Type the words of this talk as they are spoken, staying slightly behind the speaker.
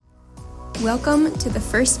Welcome to the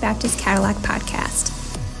First Baptist Cadillac podcast.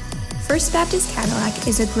 First Baptist Cadillac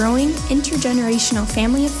is a growing intergenerational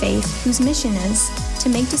family of faith whose mission is to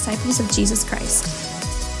make disciples of Jesus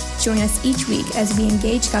Christ. Join us each week as we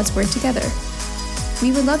engage God's Word together.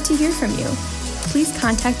 We would love to hear from you. Please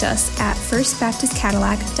contact us at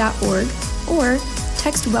firstbaptistcadillac.org or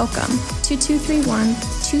text WELCOME to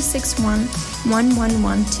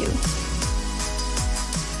 231-261-1112.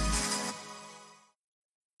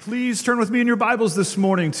 Please turn with me in your Bibles this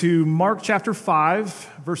morning to Mark chapter 5,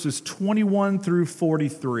 verses 21 through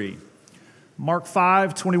 43. Mark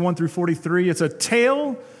 5, 21 through 43. It's a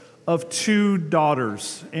tale of two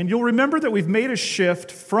daughters. And you'll remember that we've made a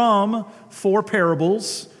shift from four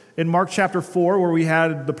parables in Mark chapter 4, where we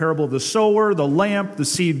had the parable of the sower, the lamp, the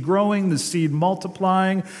seed growing, the seed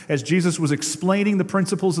multiplying, as Jesus was explaining the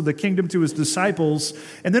principles of the kingdom to his disciples.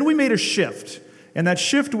 And then we made a shift. And that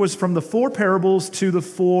shift was from the four parables to the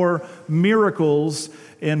four miracles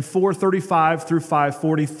in 4:35 through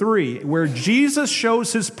 5:43, where Jesus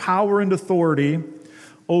shows his power and authority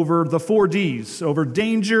over the four Ds, over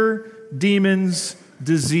danger, demons,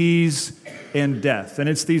 disease, and death. And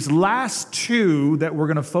it's these last two that we're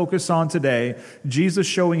going to focus on today, Jesus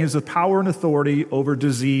showing his power and authority over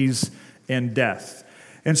disease and death.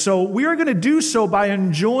 And so we are going to do so by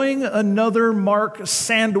enjoying another Mark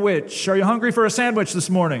sandwich. Are you hungry for a sandwich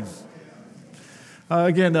this morning?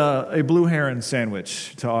 Again, a blue heron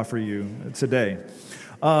sandwich to offer you today.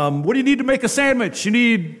 What do you need to make a sandwich? You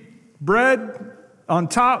need bread on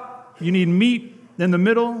top, you need meat in the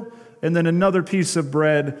middle, and then another piece of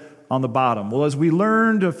bread on the bottom. Well, as we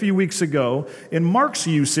learned a few weeks ago, in Mark's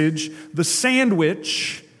usage, the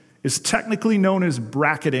sandwich is technically known as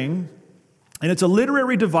bracketing. And it's a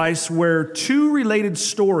literary device where two related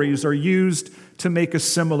stories are used to make a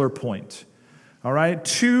similar point. All right?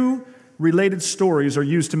 Two related stories are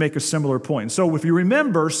used to make a similar point. So if you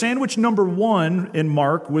remember, sandwich number one in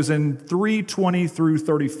Mark was in 3:20 through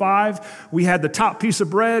 35. We had the top piece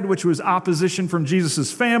of bread, which was opposition from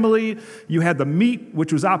Jesus' family. You had the meat,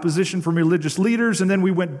 which was opposition from religious leaders. And then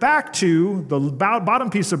we went back to the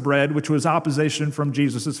bottom piece of bread, which was opposition from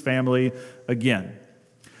Jesus' family again.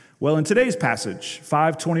 Well, in today's passage,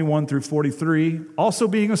 5:21 through 43, also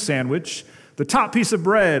being a sandwich, the top piece of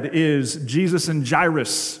bread is Jesus and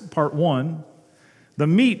Jairus, part one. The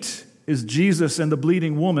meat is Jesus and the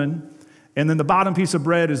bleeding woman. And then the bottom piece of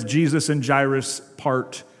bread is Jesus and Jairus,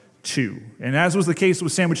 part two. And as was the case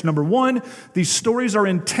with sandwich number one, these stories are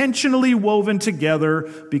intentionally woven together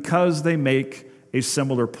because they make a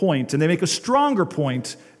similar point, and they make a stronger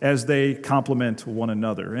point as they complement one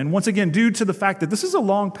another. And once again, due to the fact that this is a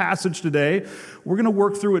long passage today, we're going to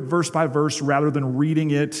work through it verse by verse rather than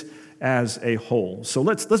reading it as a whole. So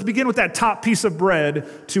let's begin with that top piece of bread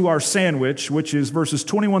to our sandwich, which is verses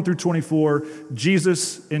 21 through 24,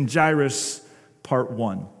 Jesus and Jairus, part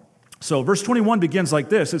one. So verse 21 begins like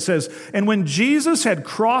this. It says, "And when Jesus had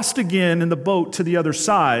crossed again in the boat to the other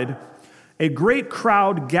side, a great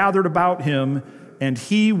crowd gathered about him, and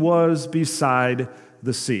he was beside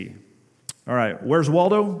the sea." All right, where's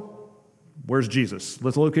Waldo? Where's Jesus?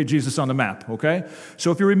 Let's locate Jesus on the map, okay?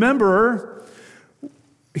 So if you remember,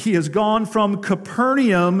 he has gone from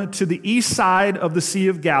Capernaum to the east side of the Sea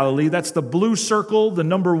of Galilee. That's the blue circle, the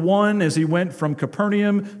number one, as he went from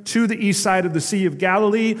Capernaum to the east side of the Sea of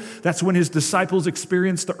Galilee. That's when his disciples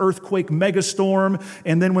experienced the earthquake megastorm.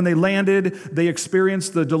 And then when they landed, they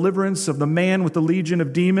experienced the deliverance of the man with the legion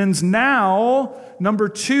of demons. Now, number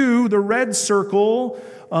two, the red circle,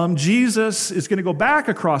 Jesus is going to go back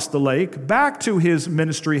across the lake, back to his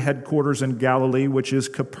ministry headquarters in Galilee, which is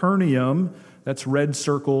Capernaum. That's red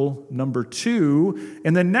circle number two.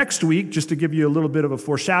 And then next week, just to give you a little bit of a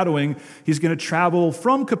foreshadowing, he's going to travel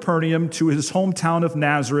from Capernaum to his hometown of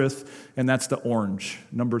Nazareth, and that's the orange,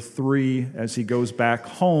 number three, as he goes back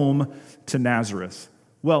home to Nazareth.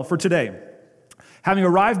 Well, for today, having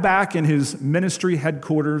arrived back in his ministry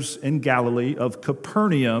headquarters in Galilee of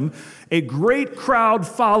Capernaum, a great crowd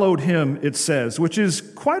followed him, it says, which is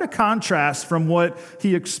quite a contrast from what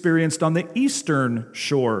he experienced on the eastern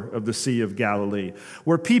shore of the Sea of Galilee,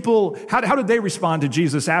 where people, how did they respond to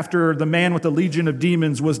Jesus after the man with the legion of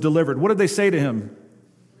demons was delivered? What did they say to him?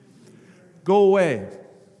 Go away.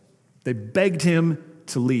 They begged him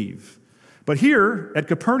to leave. But here at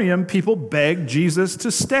Capernaum, people begged Jesus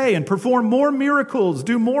to stay and perform more miracles,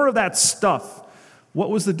 do more of that stuff. What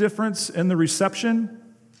was the difference in the reception?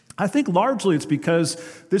 I think largely it's because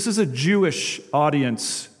this is a Jewish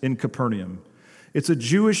audience in Capernaum. It's a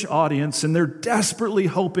Jewish audience, and they're desperately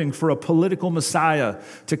hoping for a political Messiah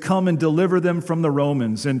to come and deliver them from the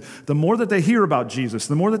Romans. And the more that they hear about Jesus,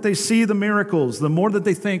 the more that they see the miracles, the more that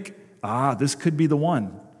they think, this could be the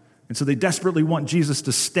one. And so they desperately want Jesus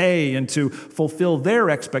to stay and to fulfill their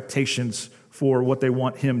expectations for what they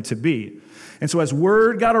want him to be. And so as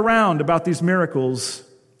word got around about these miracles,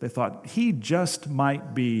 they thought, he just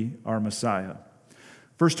might be our Messiah.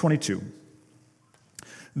 Verse 22.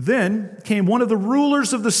 Then came one of the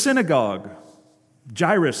rulers of the synagogue,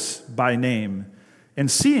 Jairus by name, and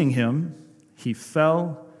seeing him, he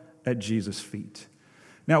fell at Jesus' feet.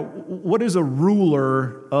 Now, what is a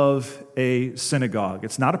ruler of a synagogue?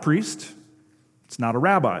 It's not a priest. It's not a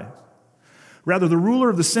rabbi. Rather, the ruler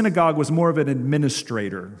of the synagogue was more of an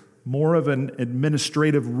administrator, more of an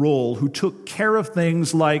administrative role who took care of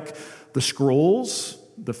things like the scrolls,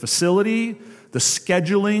 the facility, the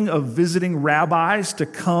scheduling of visiting rabbis to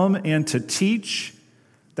come and to teach.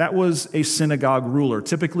 That was a synagogue ruler,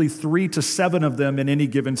 typically 3 to 7 of them in any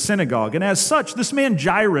given synagogue. And as such, this man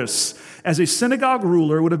Jairus, as a synagogue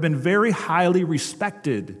ruler, would have been very highly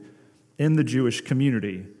respected in the Jewish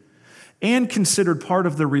community and considered part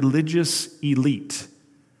of the religious elite,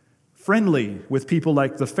 friendly with people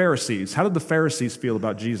like the Pharisees. How did the Pharisees feel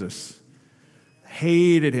about Jesus?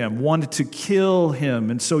 Hated him, wanted to kill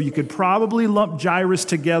him. And so you could probably lump Jairus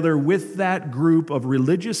together with that group of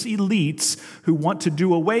religious elites who want to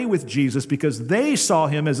do away with Jesus because they saw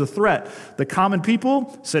him as a threat. The common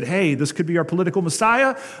people said, hey, this could be our political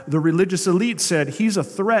Messiah. The religious elite said, he's a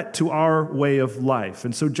threat to our way of life.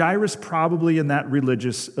 And so Jairus probably in that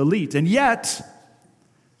religious elite. And yet,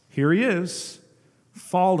 here he is,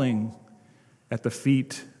 falling at the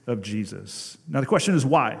feet of Jesus. Now the question is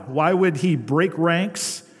why? Why would he break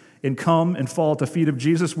ranks and come and fall at the feet of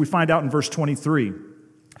Jesus? We find out in verse 23.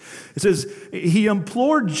 It says, he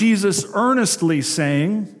implored Jesus earnestly,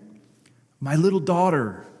 saying, my little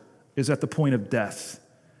daughter is at the point of death.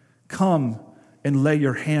 Come and lay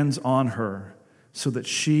your hands on her so that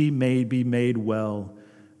she may be made well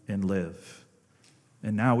and live.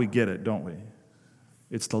 And now we get it, don't we?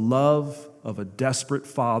 It's the love of a desperate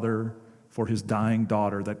father for his dying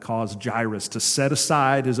daughter that caused Jairus to set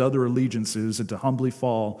aside his other allegiances and to humbly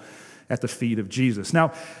fall at the feet of Jesus.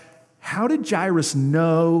 Now, how did Jairus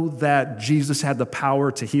know that Jesus had the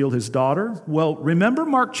power to heal his daughter? Well, remember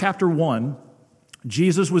Mark chapter 1.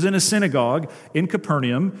 Jesus was in a synagogue in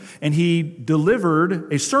Capernaum, and he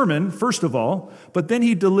delivered a sermon, first of all, but then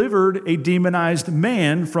he delivered a demonized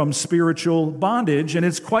man from spiritual bondage, and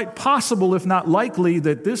it's quite possible, if not likely,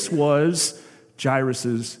 that this was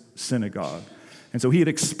Jairus' synagogue. And so he had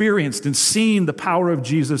experienced and seen the power of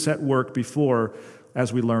Jesus at work before,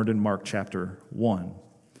 as we learned in Mark chapter 1.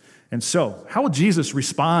 And so, how will Jesus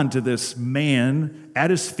respond to this man at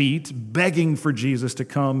his feet, begging for Jesus to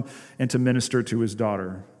come and to minister to his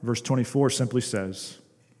daughter? Verse 24 simply says,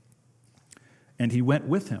 and he went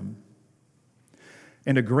with him,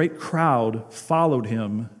 and a great crowd followed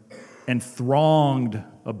him and thronged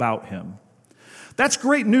about him. That's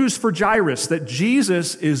great news for Jairus, that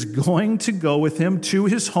Jesus is going to go with him to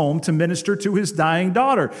his home to minister to his dying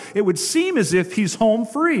daughter. It would seem as if he's home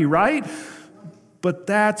free, right? But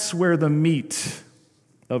that's where the meat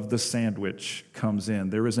of the sandwich comes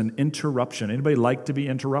in. There is an interruption. Anybody like to be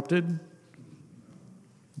interrupted?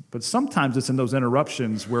 But sometimes it's in those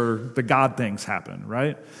interruptions where the God things happen,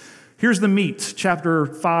 right? Here's the meat. Chapter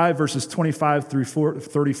 5, verses 25 through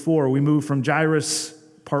 34. We move from Jairus,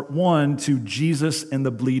 part 1, to Jesus and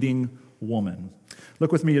the bleeding woman.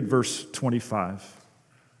 Look with me at verse 25.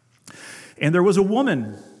 And there was a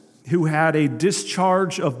woman who had a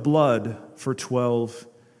discharge of blood for 12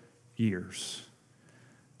 years.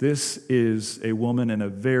 This is a woman in a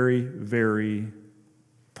very, very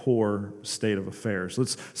poor state of affairs.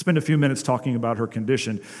 Let's spend a few minutes talking about her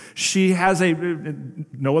condition. She has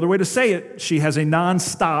no other way to say it, she has a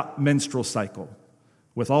nonstop menstrual cycle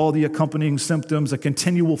with all the accompanying symptoms, a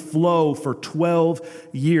continual flow for 12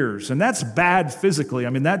 years. And that's bad physically. I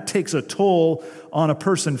mean, that takes a toll on a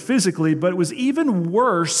person physically, but it was even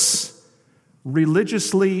worse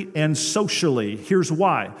religiously and socially. Here's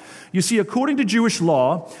why. You see, according to Jewish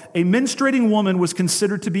law, a menstruating woman was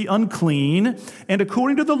considered to be unclean, and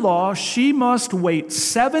according to the law, she must wait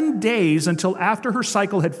 7 days until after her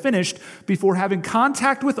cycle had finished before having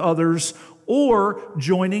contact with others or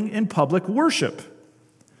joining in public worship.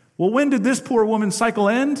 Well, when did this poor woman's cycle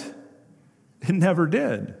end? It never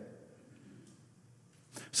did.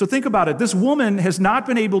 So think about it. This woman has not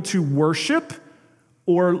been able to worship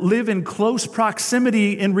or live in close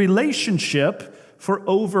proximity in relationship for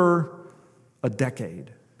over a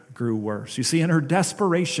decade. It grew worse. You see, in her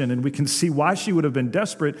desperation, and we can see why she would have been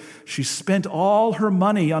desperate, she spent all her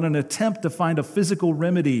money on an attempt to find a physical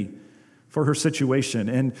remedy for her situation.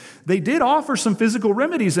 And they did offer some physical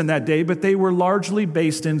remedies in that day, but they were largely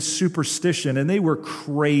based in superstition, and they were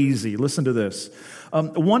crazy. Listen to this.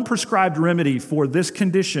 One prescribed remedy for this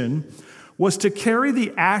condition was to carry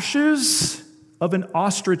the ashes of an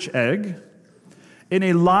ostrich egg in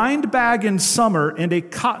a lined bag in summer and a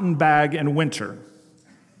cotton bag in winter.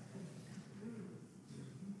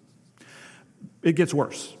 It gets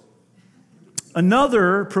worse.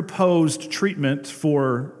 Another proposed treatment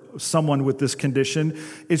for someone with this condition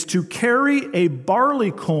is to carry a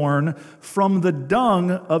barley corn from the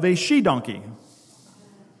dung of a she-donkey.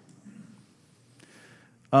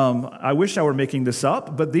 I wish I were making this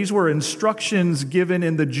up, but these were instructions given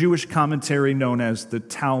in the Jewish commentary known as the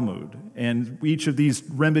Talmud. And each of these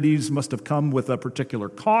remedies must have come with a particular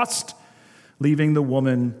cost, leaving the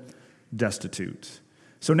woman destitute.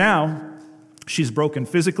 So now she's broken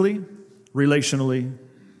physically, relationally,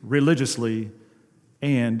 religiously,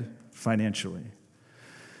 and financially.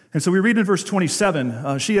 And so we read in verse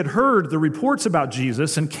 27, she had heard the reports about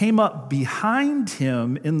Jesus and came up behind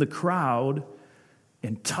him in the crowd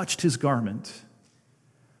and touched his garment.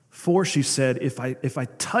 For, she said, if I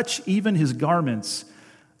touch even his garments,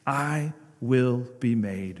 I will be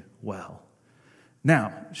made well.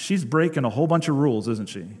 Now, she's breaking a whole bunch of rules, isn't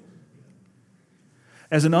she?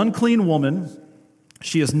 As an unclean woman,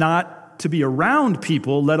 she is not to be around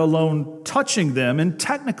people, let alone touching them. And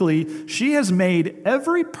technically, she has made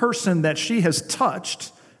every person that she has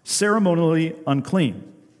touched ceremonially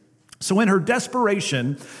unclean. So in her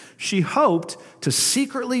desperation, she hoped to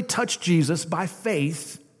secretly touch Jesus by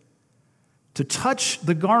faith, to touch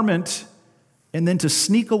the garment, and then to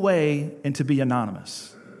sneak away and to be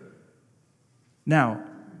anonymous. Now,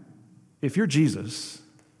 if you're Jesus,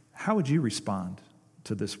 how would you respond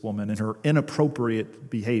to this woman and her inappropriate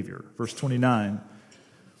behavior? Verse 29,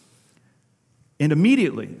 and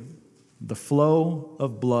immediately the flow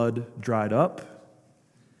of blood dried up,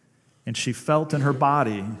 and she felt in her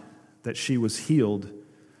body that she was healed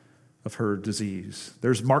of her disease.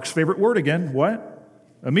 There's Mark's favorite word again. What?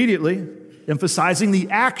 Immediately, emphasizing the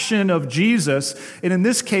action of Jesus. And in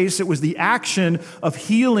this case, it was the action of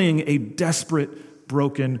healing a desperate,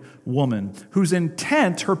 broken woman whose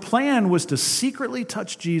intent, her plan, was to secretly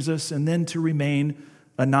touch Jesus and then to remain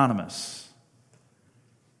anonymous.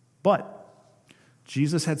 But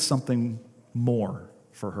Jesus had something more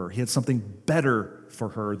for her. He had something better for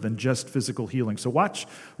her than just physical healing. So watch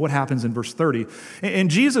what happens in verse 30. And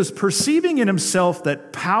Jesus, perceiving in himself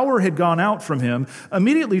that power had gone out from him,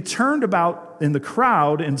 immediately turned about in the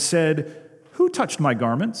crowd and said, "Who touched my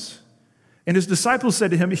garments?" And his disciples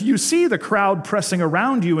said to him, "You see the crowd pressing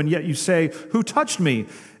around you, and yet you say, 'Who touched me?'"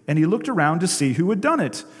 And he looked around to see who had done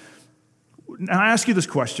it. Now I ask you this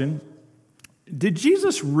question. Did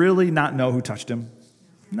Jesus really not know who touched him?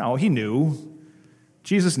 No, he knew.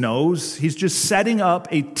 Jesus knows. He's just setting up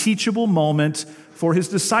a teachable moment for his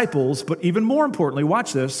disciples, but even more importantly,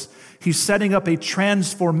 watch this, he's setting up a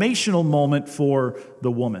transformational moment for the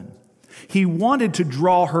woman. He wanted to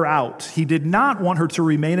draw her out. He did not want her to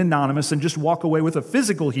remain anonymous and just walk away with a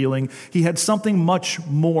physical healing. He had something much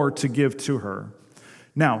more to give to her.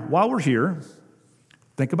 Now, while we're here,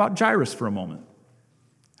 think about Jairus for a moment.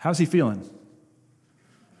 How's he feeling?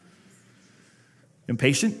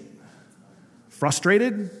 Impatient?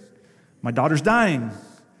 Frustrated? My daughter's dying.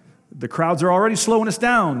 The crowds are already slowing us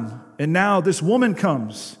down. And now this woman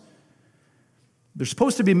comes. They're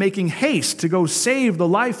supposed to be making haste to go save the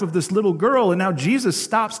life of this little girl. And now Jesus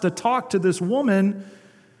stops to talk to this woman.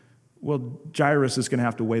 Well, Jairus is going to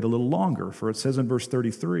have to wait a little longer, for it says in verse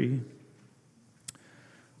 33,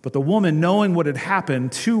 "But the woman, knowing what had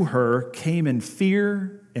happened to her, came in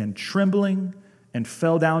fear and trembling and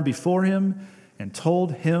fell down before him and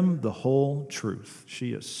told him the whole truth."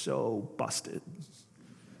 She is so busted.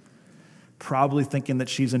 Probably thinking that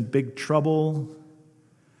she's in big trouble.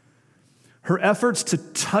 Her efforts to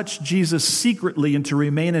touch Jesus secretly and to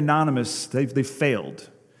remain anonymous, they've failed.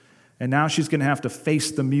 And now she's going to have to face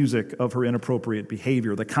the music of her inappropriate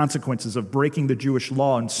behavior, the consequences of breaking the Jewish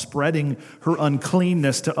law and spreading her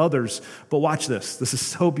uncleanness to others. But watch this. This is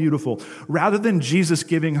so beautiful. Rather than Jesus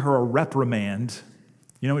giving her a reprimand,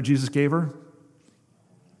 you know what Jesus gave her?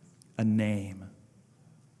 A name.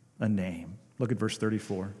 A name. Look at verse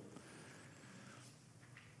 34.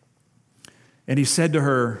 And he said to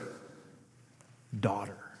her,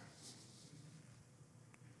 "Daughter."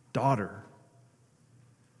 Daughter.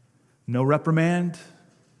 No reprimand,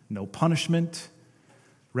 no punishment,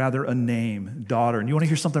 rather a name, daughter. And you want to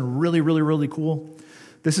hear something really, really, really cool?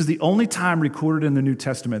 This is the only time recorded in the New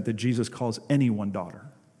Testament that Jesus calls anyone daughter.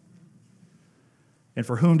 And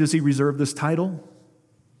for whom does he reserve this title?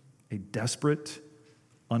 a desperate,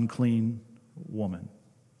 unclean woman.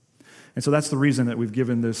 And so that's the reason that we've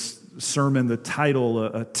given this sermon the title,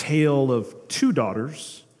 A Tale of Two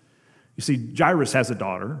Daughters. You see, Jairus has a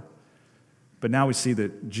daughter, but now we see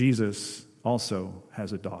that Jesus also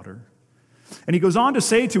has a daughter. And he goes on to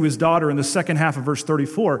say to his daughter in the second half of verse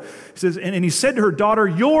 34, he says, and he said to her, "Daughter,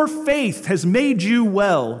 your faith has made you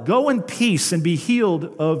well. Go in peace and be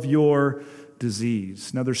healed of your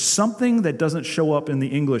disease." Now, there's something that doesn't show up in the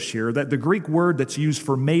English here, that the Greek word that's used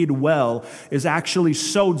for made well is actually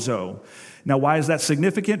sozo. Now, why is that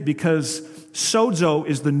significant? Because sozo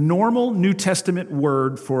is the normal New Testament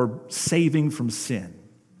word for saving from sin,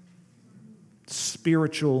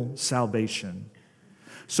 spiritual salvation.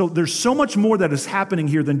 So there's so much more that is happening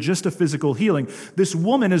here than just a physical healing. This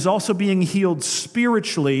woman is also being healed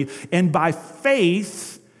spiritually, and by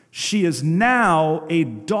faith, she is now a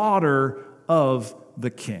daughter of the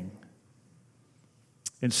King.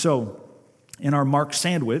 And so, in our Mark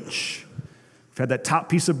sandwich, we've had that top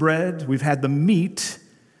piece of bread, we've had the meat.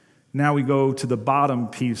 Now we go to the bottom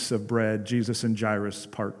piece of bread, Jesus and Jairus,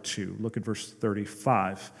 part 2. Look at verse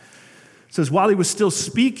 35. It says, "While he was still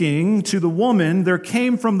speaking to the woman, there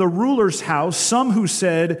came from the ruler's house some who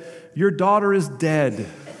said, 'Your daughter is dead.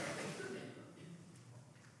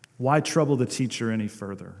 Why trouble the teacher any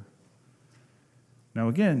further?'" Now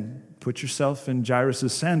again, put yourself in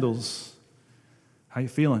Jairus' sandals. How you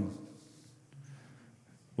feeling?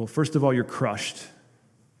 Well, first of all, you're crushed.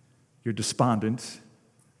 You're despondent,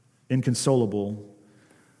 inconsolable,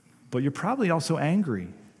 but you're probably also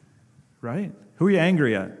angry, right? Who are you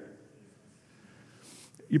angry at?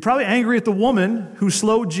 You're probably angry at the woman who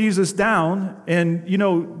slowed Jesus down. And,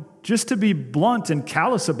 just to be blunt and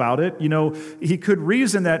callous about it, he could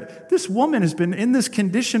reason that this woman has been in this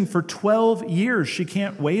condition for 12 years. She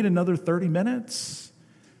can't wait another 30 minutes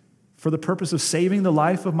for the purpose of saving the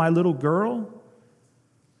life of my little girl.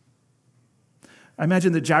 I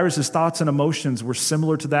imagine that Jairus' thoughts and emotions were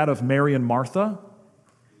similar to that of Mary and Martha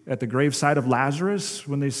at the graveside of Lazarus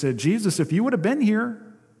when they said, "Jesus, if you would have been here,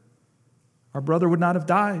 our brother would not have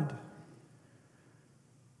died."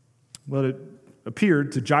 Well, it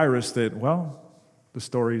appeared to Jairus that, the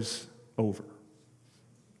story's over.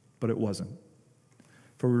 But it wasn't.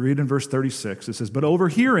 For we read in verse 36, it says, "But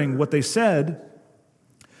overhearing what they said,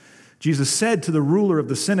 Jesus said to the ruler of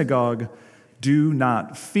the synagogue, 'Do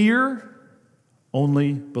not fear,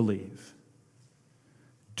 only believe.'"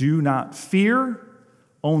 Do not fear,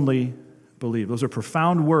 only believe. Those are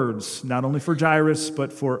profound words, not only for Jairus,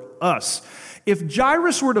 but for us. If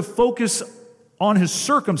Jairus were to focus on his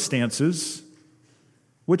circumstances,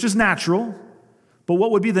 which is natural, but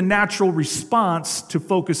what would be the natural response to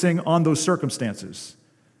focusing on those circumstances?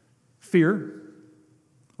 Fear.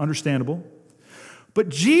 Understandable. But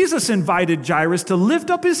Jesus invited Jairus to lift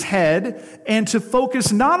up his head and to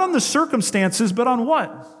focus not on the circumstances, but on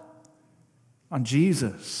what? On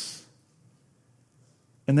Jesus.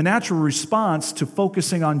 And the natural response to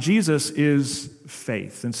focusing on Jesus is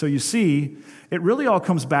faith. And so you see, it really all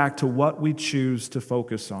comes back to what we choose to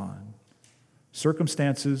focus on.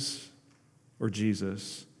 Circumstances or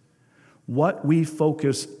Jesus. What we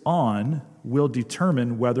focus on will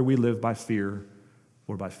determine whether we live by fear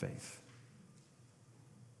or by faith.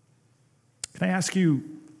 Can I ask you,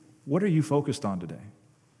 what are you focused on today?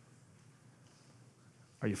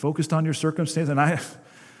 Are you focused on your circumstance?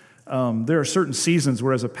 And there are certain seasons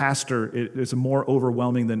where as a pastor, it's more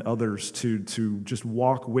overwhelming than others to just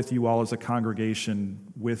walk with you all as a congregation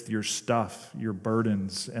with your stuff, your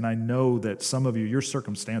burdens. And I know that some of you, your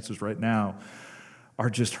circumstances right now are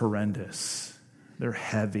just horrendous. They're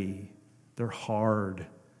heavy. They're hard.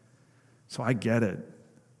 So I get it.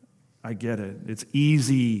 It's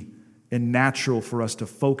easy and natural for us to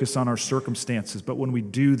focus on our circumstances, but when we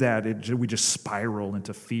do that, we just spiral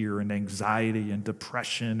into fear and anxiety and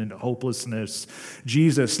depression and hopelessness.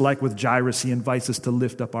 Jesus, like with Jairus, he invites us to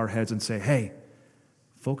lift up our heads and say, "Hey,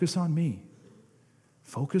 focus on me.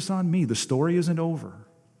 Focus on me. The story isn't over."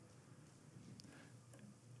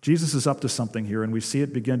 Jesus is up to something here, and we see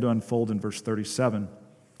it begin to unfold in verse 37.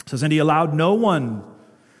 It says, "And he allowed no one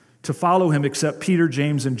to follow him except Peter,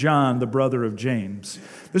 James, and John, the brother of James."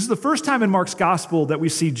 This is the first time in Mark's gospel that we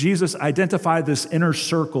see Jesus identify this inner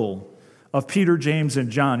circle of Peter, James,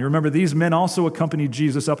 and John. You remember, these men also accompanied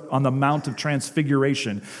Jesus up on the Mount of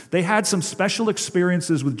Transfiguration. They had some special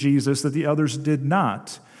experiences with Jesus that the others did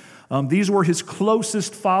not. These were his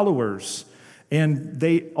closest followers, and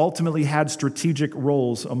they ultimately had strategic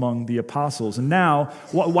roles among the apostles. And now,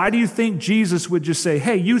 why do you think Jesus would just say,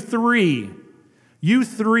 "Hey, you three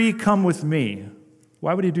come with me"?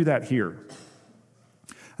 Why would he do that here?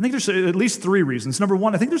 I I think there's at least three reasons. Number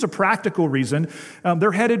one, I think there's a practical reason.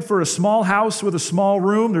 They're headed for a small house with a small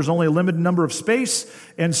room. There's only a limited number of space.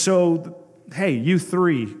 And so, hey, you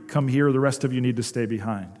three come here. The rest of you need to stay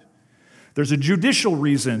behind. There's a judicial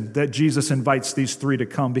reason that Jesus invites these three to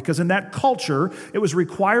come, because in that culture, it was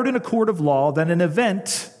required in a court of law that an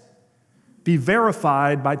event be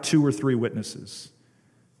verified by 2 or 3 witnesses.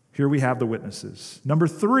 Here we have the witnesses. Number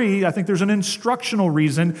 3, I think there's an instructional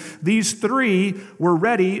reason. These 3 were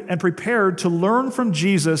ready and prepared to learn from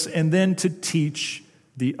Jesus and then to teach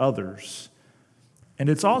the others. And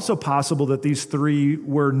it's also possible that these 3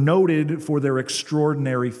 were noted for their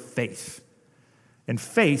extraordinary faith. And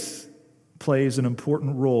faith plays an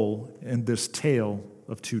important role in this tale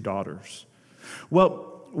of 2 daughters. Well,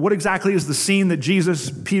 what exactly is the scene that Jesus,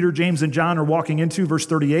 Peter, James, and John are walking into? Verse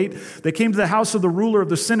 38, they came to the house of the ruler of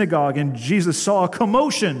the synagogue, and Jesus saw a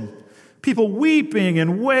commotion, people weeping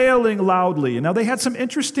and wailing loudly. And now they had some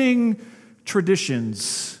interesting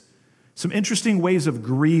traditions, some interesting ways of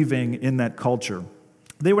grieving in that culture.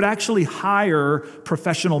 They would actually hire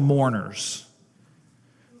professional mourners,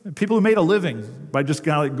 people who made a living by just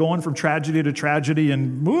kind of like going from tragedy to tragedy,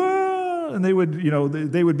 and they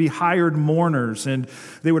would be hired mourners, and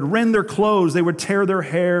they would rend their clothes, they would tear their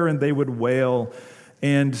hair, and they would wail.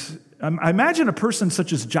 And I imagine a person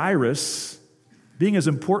such as Jairus, being as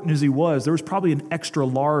important as he was, there was probably an extra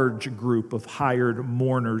large group of hired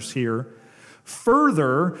mourners here.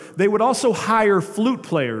 Further, they would also hire flute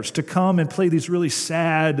players to come and play these really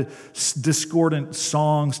sad, discordant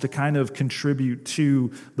songs to kind of contribute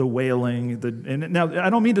to the wailing. And now,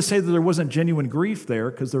 I don't mean to say that there wasn't genuine grief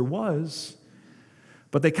there, because there was,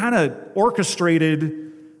 but they kind of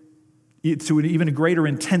orchestrated it to an even greater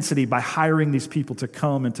intensity by hiring these people to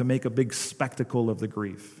come and to make a big spectacle of the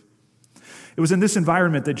grief. It was in this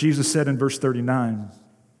environment that Jesus said in verse 39,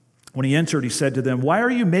 when he entered, he said to them, "Why are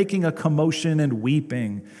you making a commotion and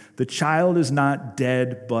weeping? The child is not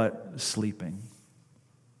dead, but sleeping."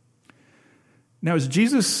 Now, is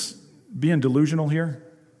Jesus being delusional here?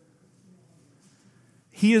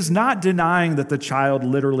 He is not denying that the child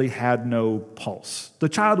literally had no pulse. The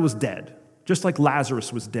child was dead, just like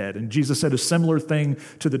Lazarus was dead. And Jesus said a similar thing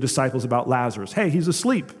to the disciples about Lazarus. Hey, he's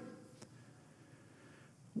asleep.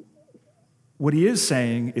 What he is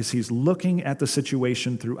saying is he's looking at the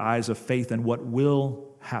situation through eyes of faith and what will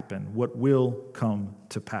happen, what will come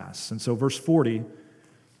to pass. And so verse 40,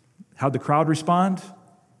 how'd the crowd respond?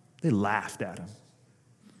 They laughed at him.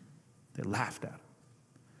 They laughed at him.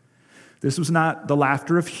 This was not the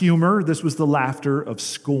laughter of humor. This was the laughter of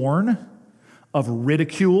scorn, of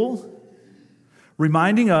ridicule,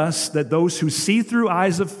 reminding us that those who see through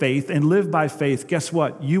eyes of faith and live by faith, guess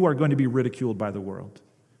what? You are going to be ridiculed by the world.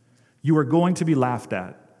 You are going to be laughed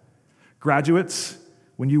at. Graduates,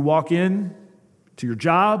 when you walk in to your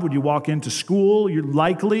job, when you walk into school, you're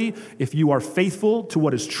likely, if you are faithful to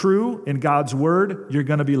what is true in God's word, you're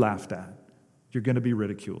going to be laughed at. You're going to be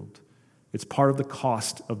ridiculed. It's part of the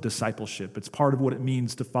cost of discipleship. It's part of what it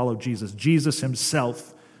means to follow Jesus. Jesus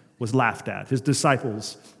himself was laughed at. His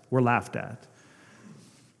disciples were laughed at.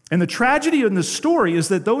 And the tragedy in the story is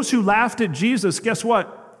that those who laughed at Jesus, guess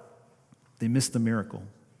what? They missed the miracle.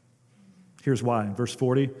 Here's why. In verse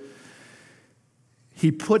 40, he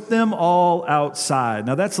put them all outside.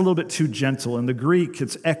 Now that's a little bit too gentle. In the Greek,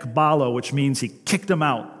 it's ekbalo, which means he kicked them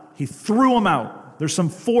out. He threw them out. There's some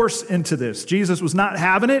force into this. Jesus was not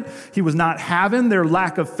having it. He was not having their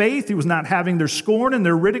lack of faith. He was not having their scorn and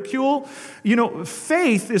their ridicule. You know,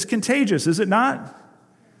 faith is contagious, is it not?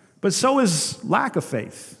 But so is lack of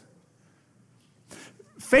faith.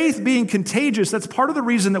 Faith being contagious, that's part of the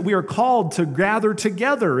reason that we are called to gather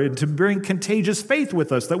together and to bring contagious faith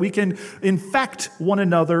with us, that we can infect one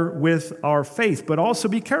another with our faith. But also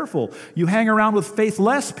be careful. You hang around with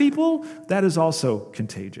faithless people, that is also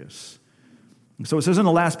contagious. So it says in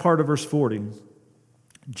the last part of verse 40,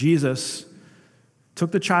 Jesus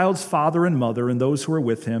took the child's father and mother and those who were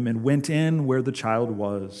with him and went in where the child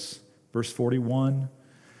was. Verse 41,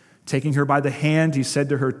 taking her by the hand, he said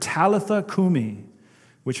to her, "Talitha kumi,"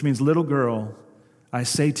 which means, "Little girl, I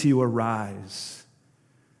say to you, arise."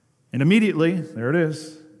 And immediately, there it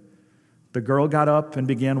is, the girl got up and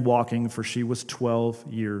began walking, for she was 12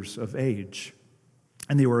 years of age.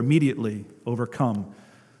 And they were immediately overcome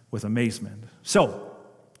with amazement. So,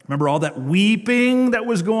 remember all that weeping that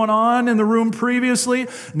was going on in the room previously?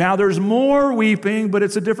 Now there's more weeping, but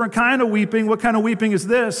it's a different kind of weeping. What kind of weeping is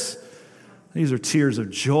this? These are tears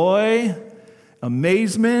of joy,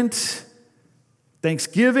 amazement,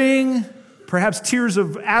 thanksgiving, perhaps tears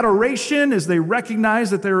of adoration as they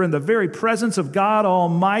recognize that they're in the very presence of God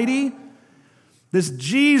Almighty. This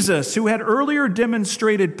Jesus, who had earlier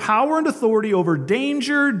demonstrated power and authority over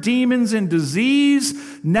danger, demons, and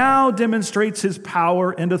disease, now demonstrates his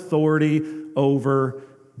power and authority over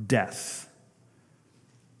death.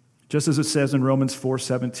 Just as it says in Romans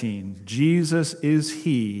 4:17, Jesus is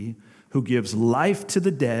he who gives life to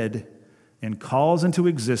the dead and calls into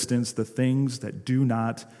existence the things that do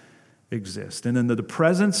not exist. And in the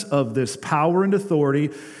presence of this power and authority,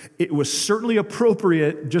 it was certainly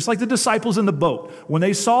appropriate, just like the disciples in the boat. When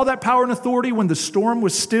they saw that power and authority, when the storm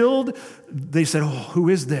was stilled, they said, "Oh, who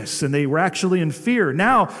is this?" And they were actually in fear.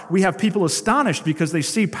 Now we have people astonished because they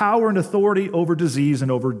see power and authority over disease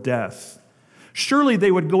and over death. Surely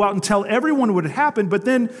they would go out and tell everyone what had happened, but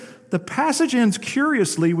then the passage ends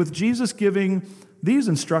curiously with Jesus giving these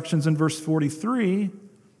instructions in verse 43.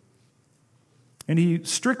 And he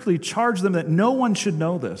strictly charged them that no one should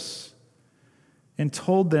know this and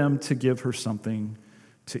told them to give her something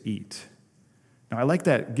to eat. Now, I like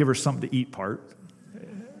that give her something to eat part.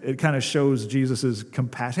 It kind of shows Jesus'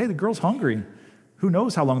 compassion. Hey, the girl's hungry. Who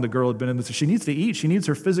knows how long the girl had been in this? She needs to eat. She needs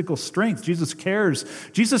her physical strength. Jesus cares.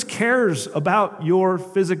 Jesus cares about your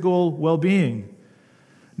physical well-being.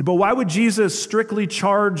 But why would Jesus strictly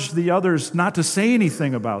charge the others not to say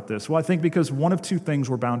anything about this? Well, I think because one of two things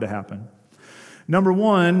were bound to happen. Number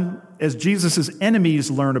one, as Jesus'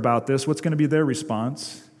 enemies learn about this, what's going to be their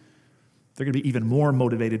response? They're going to be even more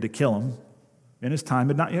motivated to kill him, and his time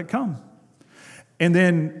had not yet come. And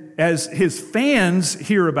then as his fans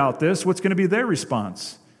hear about this, what's going to be their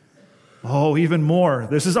response? Oh, even more.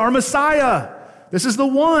 This is our Messiah. This is the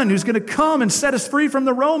one who's going to come and set us free from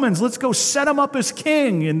the Romans. Let's go set him up as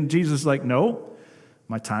king. And Jesus is like, no,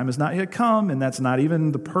 my time has not yet come, and that's not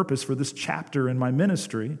even the purpose for this chapter in my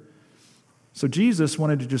ministry. So Jesus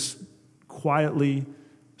wanted to just quietly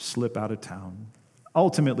slip out of town.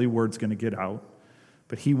 Ultimately, word's going to get out,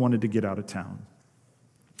 but he wanted to get out of town.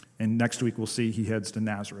 And next week we'll see he heads to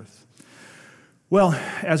Nazareth. Well,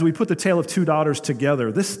 as we put the tale of two daughters together,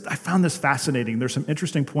 I found this fascinating. There's some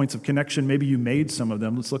interesting points of connection. Maybe you made some of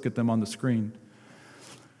them. Let's look at them on the screen.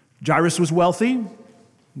 Jairus was wealthy.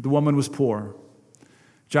 The woman was poor.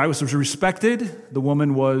 Jairus was respected. The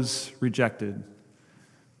woman was rejected.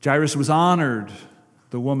 Jairus was honored.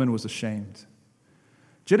 The woman was ashamed.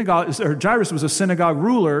 Jairus was a synagogue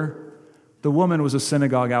ruler. The woman was a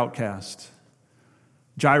synagogue outcast.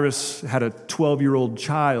 Jairus had a 12-year-old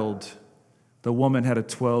child. The woman had a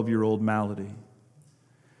 12-year-old malady.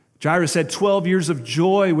 Jairus had 12 years of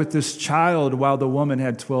joy with this child, while the woman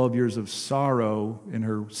had 12 years of sorrow in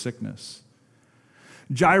her sickness.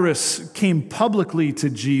 Jairus came publicly to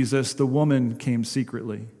Jesus. The woman came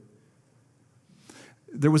secretly.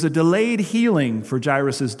 There was a delayed healing for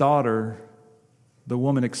Jairus' daughter. The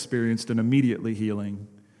woman experienced an immediately healing.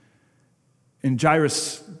 In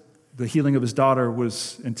Jairus, the healing of his daughter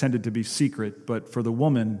was intended to be secret, but for the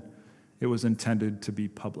woman, it was intended to be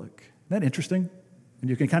public. Isn't that interesting? And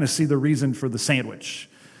you can kind of see the reason for the sandwich,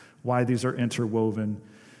 why these are interwoven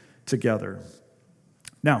together.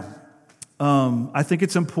 Now, I think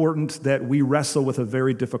it's important that we wrestle with a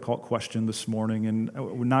very difficult question this morning, and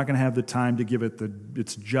we're not going to have the time to give it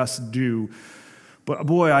its just due. But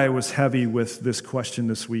boy, I was heavy with this question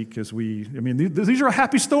this week these are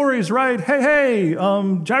happy stories, right? Hey,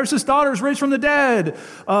 Jairus' daughter is raised from the dead.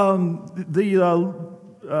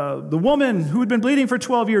 The woman who had been bleeding for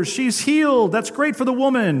 12 years, she's healed. That's great for the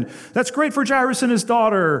woman. That's great for Jairus and his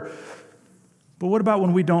daughter. But what about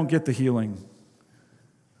when we don't get the healing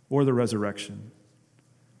or the resurrection?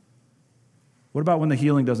 What about when the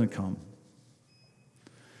healing doesn't come?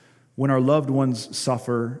 When our loved ones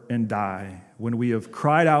suffer and die, when we have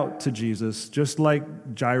cried out to Jesus, just like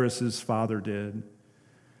Jairus' father did,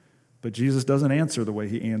 but Jesus doesn't answer the way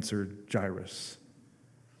he answered Jairus.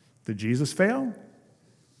 Did Jesus fail?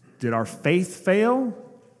 Did our faith fail?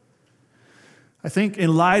 I think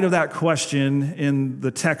in light of that question in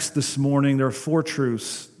the text this morning, there are four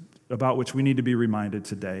truths about which we need to be reminded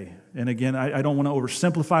today. And again, I don't want to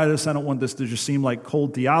oversimplify this. I don't want this to just seem like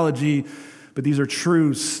cold theology, but these are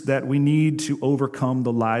truths that we need to overcome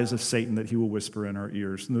the lies of Satan that he will whisper in our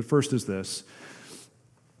ears. And the first is this: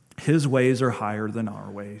 his ways are higher than our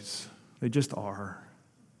ways. They just are.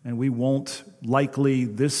 And we won't likely,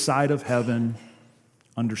 this side of heaven,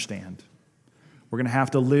 understand. We're going to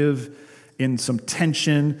have to live in some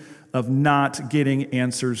tension of not getting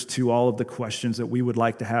answers to all of the questions that we would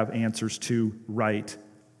like to have answers to right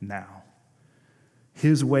now.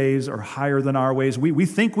 His ways are higher than our ways. We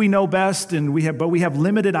think we know best, but we have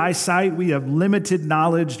limited eyesight. We have limited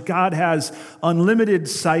knowledge. God has unlimited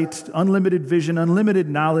sight, unlimited vision, unlimited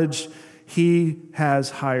knowledge. He has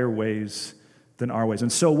higher ways than our ways.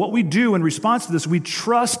 And so what we do in response to this, we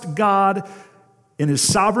trust God in his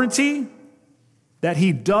sovereignty, that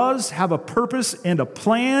he does have a purpose and a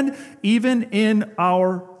plan even in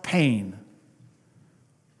our pain,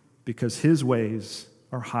 because his ways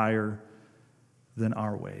are higher than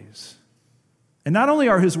our ways. And not only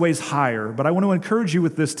are his ways higher, but I want to encourage you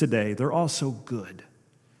with this today, they're also good.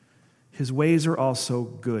 His ways are also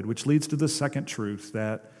good, which leads to the second truth,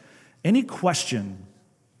 that any question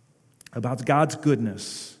about God's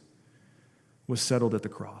goodness was settled at the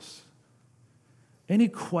cross. Any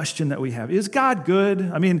question that we have, is God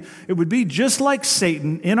good? I mean, it would be just like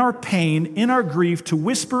Satan in our pain, in our grief, to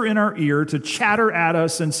whisper in our ear, to chatter at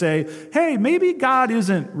us and say, hey, maybe God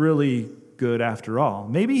isn't really good after all.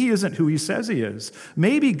 Maybe he isn't who he says he is.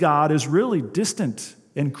 Maybe God is really distant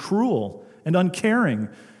and cruel and uncaring.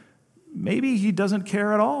 Maybe he doesn't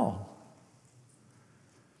care at all.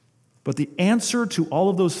 But the answer to all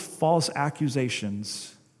of those false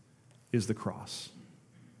accusations is the cross,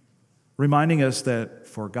 reminding us that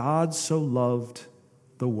for God so loved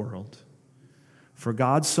the world, for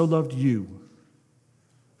God so loved you,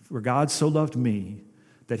 for God so loved me,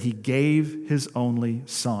 that he gave his only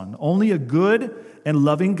son. Only a good and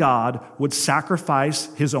loving God would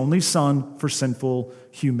sacrifice his only son for sinful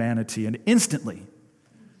humanity. And instantly,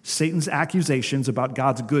 Satan's accusations about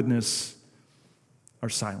God's goodness are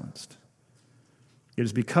silenced. It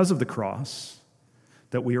is because of the cross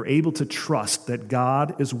that we are able to trust that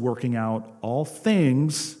God is working out all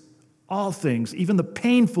things, even the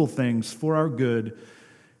painful things, for our good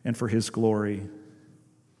and for his glory,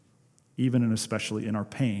 even and especially in our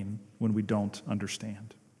pain when we don't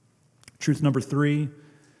understand. Truth number 3,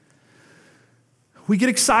 we get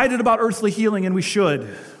excited about earthly healing, and we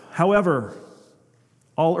should. However,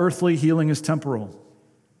 all earthly healing is temporal.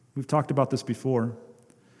 We've talked about this before.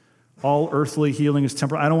 All earthly healing is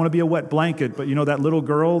temporal. I don't want to be a wet blanket, but you know that little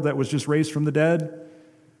girl that was just raised from the dead?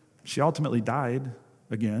 She ultimately died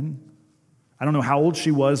again. I don't know how old she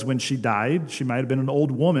was when she died. She might have been an old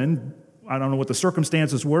woman. I don't know what the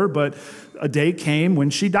circumstances were, but a day came when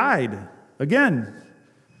she died again.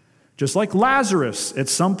 Just like Lazarus at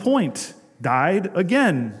some point died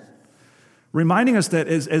again. Reminding us that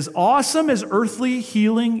as awesome as earthly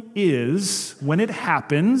healing is when it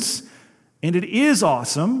happens, and it is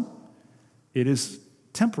awesome, it is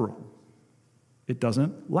temporal. It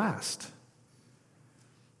doesn't last.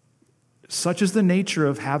 Such is the nature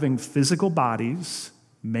of having physical bodies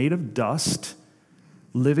made of dust,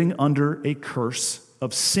 living under a curse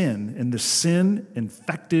of sin in the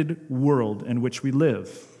sin-infected world in which we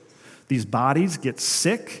live. These bodies get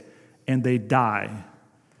sick and they die.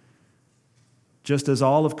 Just as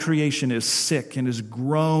all of creation is sick and is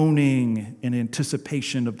groaning in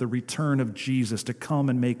anticipation of the return of Jesus to come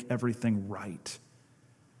and make everything right.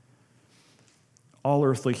 All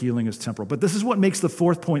earthly healing is temporal. But this is what makes the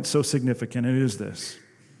fourth point so significant, and it is this.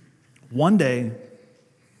 One day,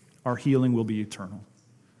 our healing will be eternal.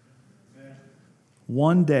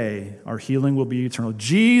 One day, our healing will be eternal.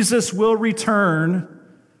 Jesus will return,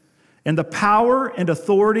 and the power and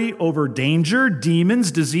authority over danger, demons,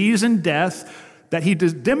 disease, and death that he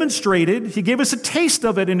demonstrated, he gave us a taste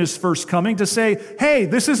of it in his first coming to say, hey,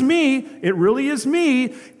 this is me, it really is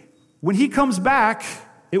me. When he comes back,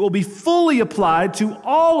 it will be fully applied to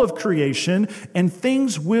all of creation, and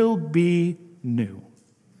things will be new.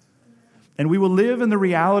 And we will live in the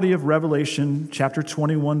reality of Revelation chapter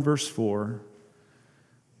 21, verse 4.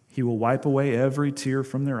 He will wipe away every tear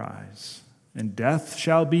from their eyes, and death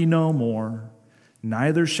shall be no more.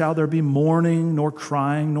 Neither shall there be mourning, nor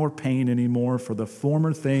crying, nor pain anymore, for the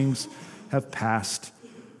former things have passed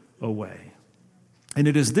away. And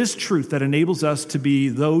it is this truth that enables us to be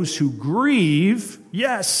those who grieve,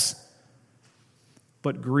 yes,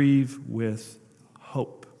 but grieve with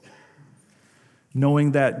hope,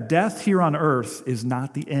 knowing that death here on earth is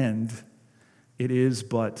not the end, it is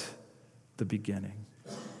but the beginning.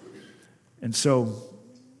 And so,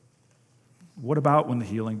 what about when the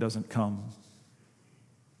healing doesn't come?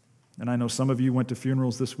 And I know some of you went to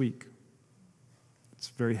funerals this week. It's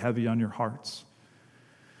very heavy on your hearts.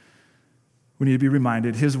 We need to be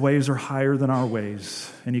reminded his ways are higher than our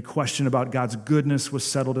ways. Any question about God's goodness was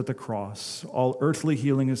settled at the cross. All earthly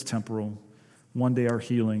healing is temporal. One day our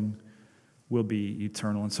healing will be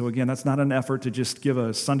eternal. And so again, that's not an effort to just give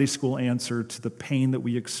a Sunday school answer to the pain that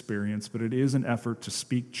we experience, but it is an effort to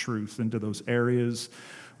speak truth into those areas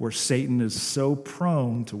where Satan is so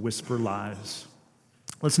prone to whisper lies.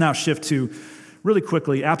 Let's now shift to, really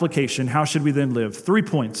quickly, application. How should we then live? 3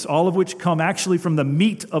 points, all of which come actually from the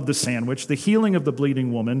meat of the sandwich, the healing of the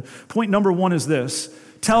bleeding woman. Point number 1 is this: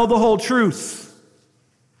 tell the whole truth.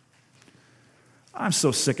 I'm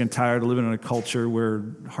so sick and tired of living in a culture where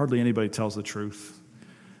hardly anybody tells the truth.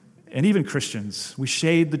 And even Christians, we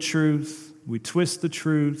shade the truth, we twist the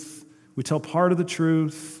truth, we tell part of the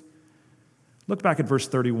truth. Look back at verse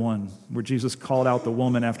 31, where Jesus called out the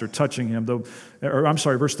woman after touching him.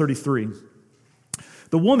 Verse 33.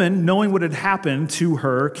 The woman, knowing what had happened to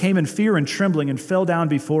her, came in fear and trembling and fell down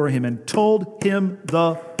before him and told him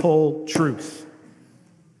the whole truth.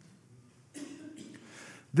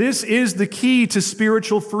 This is the key to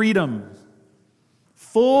spiritual freedom.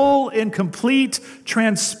 Full and complete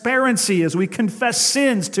transparency as we confess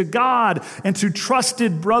sins to God and to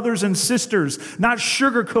trusted brothers and sisters, not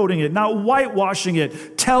sugarcoating it, not whitewashing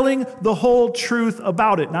it, telling the whole truth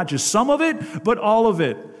about it, not just some of it, but all of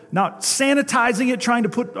it. Not sanitizing it, trying to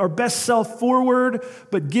put our best self forward,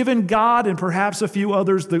 but giving God and perhaps a few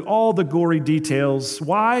others all the gory details.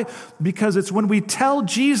 Why? Because it's when we tell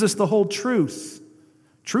Jesus the whole truth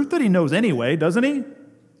that he knows anyway, doesn't he?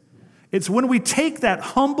 It's when we take that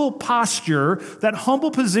humble posture, that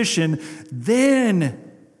humble position,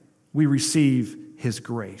 then we receive his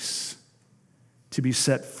grace to be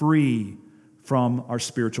set free from our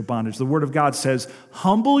spiritual bondage. The Word of God says,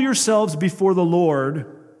 humble yourselves before the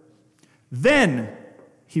Lord, then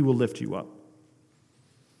he will lift you up.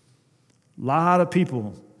 A lot of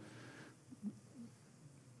people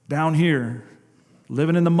down here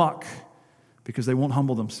living in the muck because they won't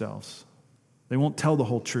humble themselves. They won't tell the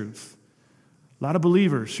whole truth. A lot of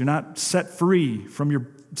believers, you're not set free from your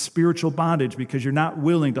spiritual bondage because you're not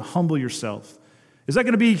willing to humble yourself. Is that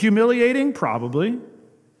going to be humiliating? Probably.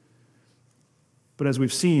 But as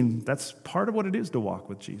we've seen, that's part of what it is to walk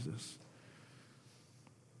with Jesus.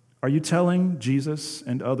 Are you telling Jesus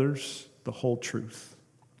and others the whole truth?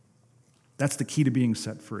 That's the key to being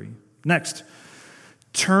set free. Next,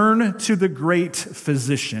 turn to the great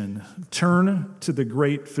physician. Turn to the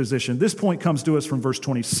great physician. This point comes to us from verse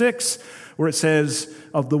 26, where it says,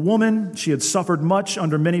 of the woman, she had suffered much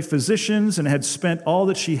under many physicians and had spent all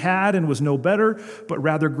that she had and was no better, but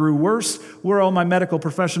rather grew worse. Where are all my medical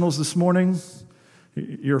professionals this morning?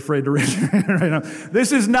 You're afraid to raise your hand right now.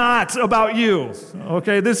 This is not about you,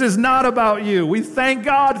 okay? This is not about you. We thank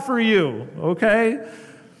God for you, okay?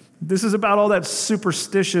 This is about all that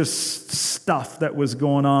superstitious stuff that was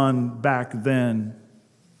going on back then.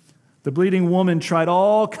 The bleeding woman tried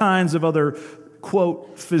all kinds of other,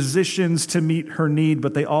 quote, physicians to meet her need,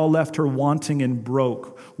 but they all left her wanting and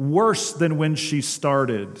broke, worse than when she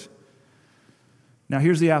started. Now,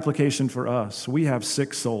 here's the application for us. We have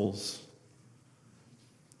sick souls.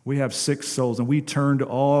 We have sick souls, and we turn to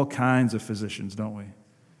all kinds of physicians, don't we?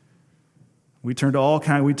 We turn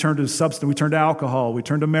to substance, we turn to alcohol, we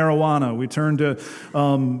turn to marijuana, we turn to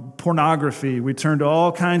pornography, we turn to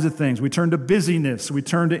all kinds of things. We turn to busyness, we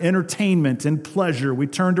turn to entertainment and pleasure, we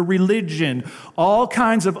turn to religion, all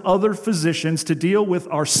kinds of other physicians to deal with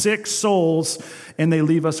our sick souls, and they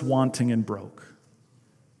leave us wanting and broke.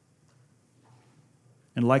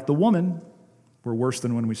 And like the woman, we're worse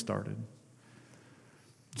than when we started.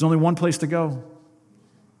 There's only one place to go.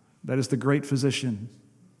 That is the great physician,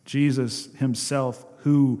 Jesus himself,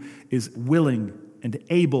 who is willing and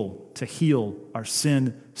able to heal our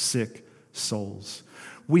sin-sick souls.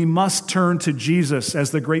 We must turn to Jesus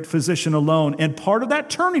as the great physician alone. And part of that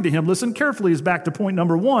turning to him, listen carefully, is back to point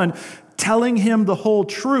number one, telling him the whole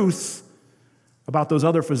truth about those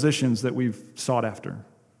other physicians that we've sought after.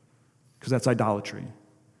 Because that's idolatry.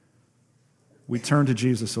 We turn to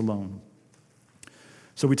Jesus alone.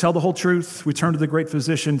 So we tell the whole truth, we turn to the great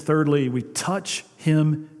physician. Thirdly, we touch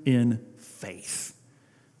him in faith.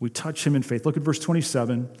 We touch him in faith. Look at verse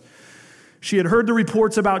 27. She had heard the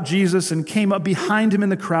reports about Jesus and came up behind him in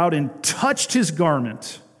the crowd and touched his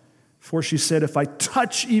garment. For she said, if I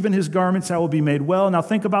touch even his garments, I will be made well. Now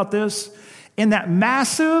think about this. In that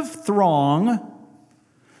massive throng,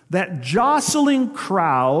 that jostling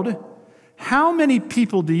crowd, how many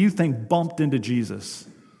people do you think bumped into Jesus?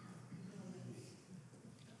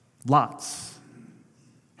 Lots.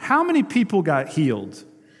 How many people got healed?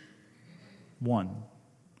 One.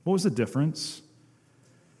 What was the difference?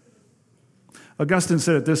 Augustine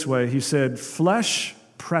said it this way. He said, flesh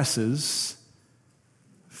presses,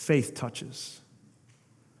 faith touches.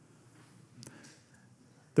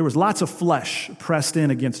 There was lots of flesh pressed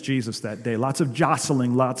in against Jesus that day. Lots of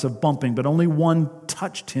jostling, lots of bumping, but only one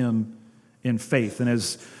touched him in faith. And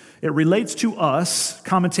as it relates to us,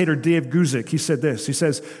 commentator Dave Guzik, he said this. He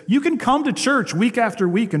says, you can come to church week after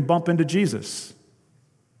week and bump into Jesus.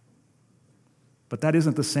 But that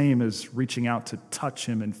isn't the same as reaching out to touch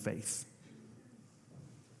him in faith.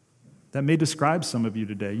 That may describe some of you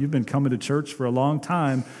today. You've been coming to church for a long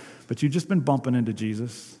time, but you've just been bumping into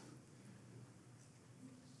Jesus.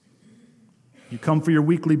 You come for your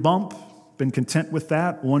weekly bump, been content with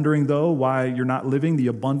that, wondering, though, why you're not living the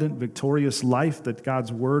abundant, victorious life that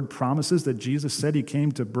God's word promises, that Jesus said he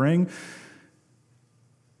came to bring.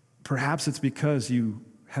 Perhaps it's because you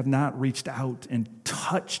have not reached out and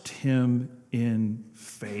touched him in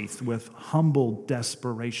faith with humble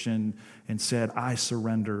desperation and said, I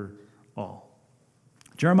surrender all.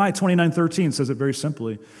 Jeremiah 29:13 says it very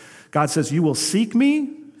simply. God says, you will seek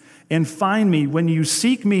me and find me when you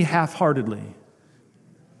seek me half-heartedly.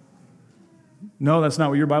 No, that's not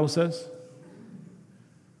what your Bible says.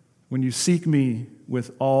 When you seek me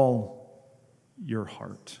with all your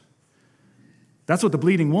heart. That's what the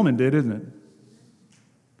bleeding woman did, isn't it?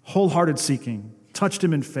 Wholehearted seeking, touched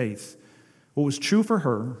him in faith. What was true for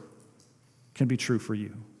her can be true for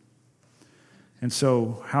you. And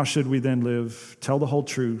so, how should we then live? Tell the whole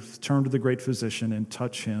truth, turn to the great physician, and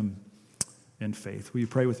touch him in faith. Will you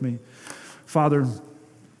pray with me? Father,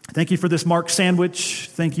 thank you for this Mark sandwich.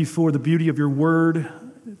 Thank you for the beauty of your word.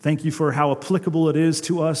 Thank you for how applicable it is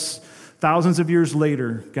to us thousands of years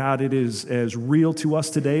later. God, it is as real to us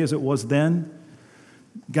today as it was then.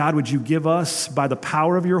 God, would you give us, by the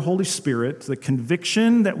power of your Holy Spirit, the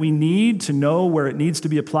conviction that we need to know where it needs to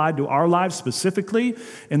be applied to our lives specifically,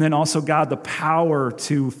 and then also, God, the power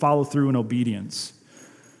to follow through in obedience.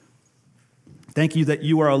 Thank you that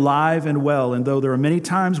you are alive and well, and though there are many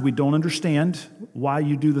times we don't understand why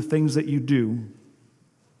you do the things that you do,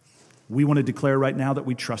 we want to declare right now that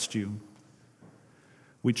we trust you.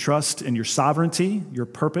 We trust in your sovereignty, your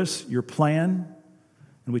purpose, your plan.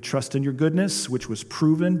 And we trust in your goodness, which was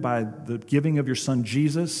proven by the giving of your son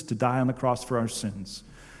Jesus to die on the cross for our sins.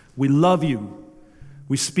 We love you.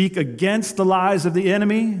 We speak against the lies of the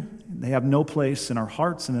enemy. They have no place in our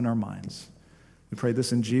hearts and in our minds. We pray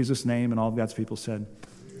this in Jesus' name, and all of God's people said,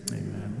 amen.